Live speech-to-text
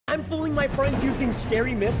fooling my friends using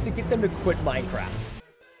scary myths to get them to quit Minecraft.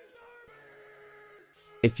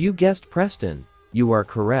 If you guessed Preston, you are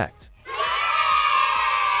correct.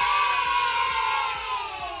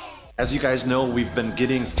 As you guys know, we've been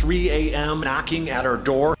getting 3 a.m. knocking at our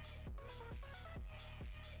door.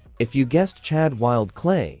 If you guessed Chad Wild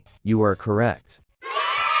Clay, you are correct.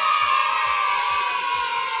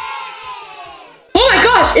 Oh my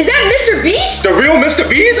gosh, is that Mr. Beast? The real Mr.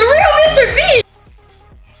 Beast? The real Mr. Beast!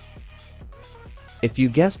 If you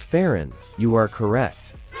guessed Farron, you are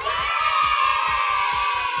correct.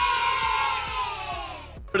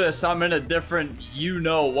 I'm in a different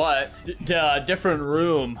you-know-what. Different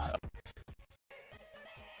room.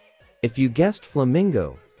 If you guessed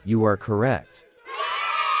Flamingo, you are correct.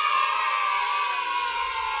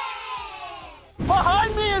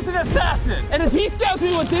 Behind me is an assassin! And if he stabs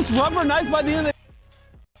me with this rubber knife by the end of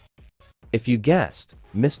the— If you guessed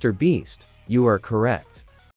Mr. Beast, you are correct.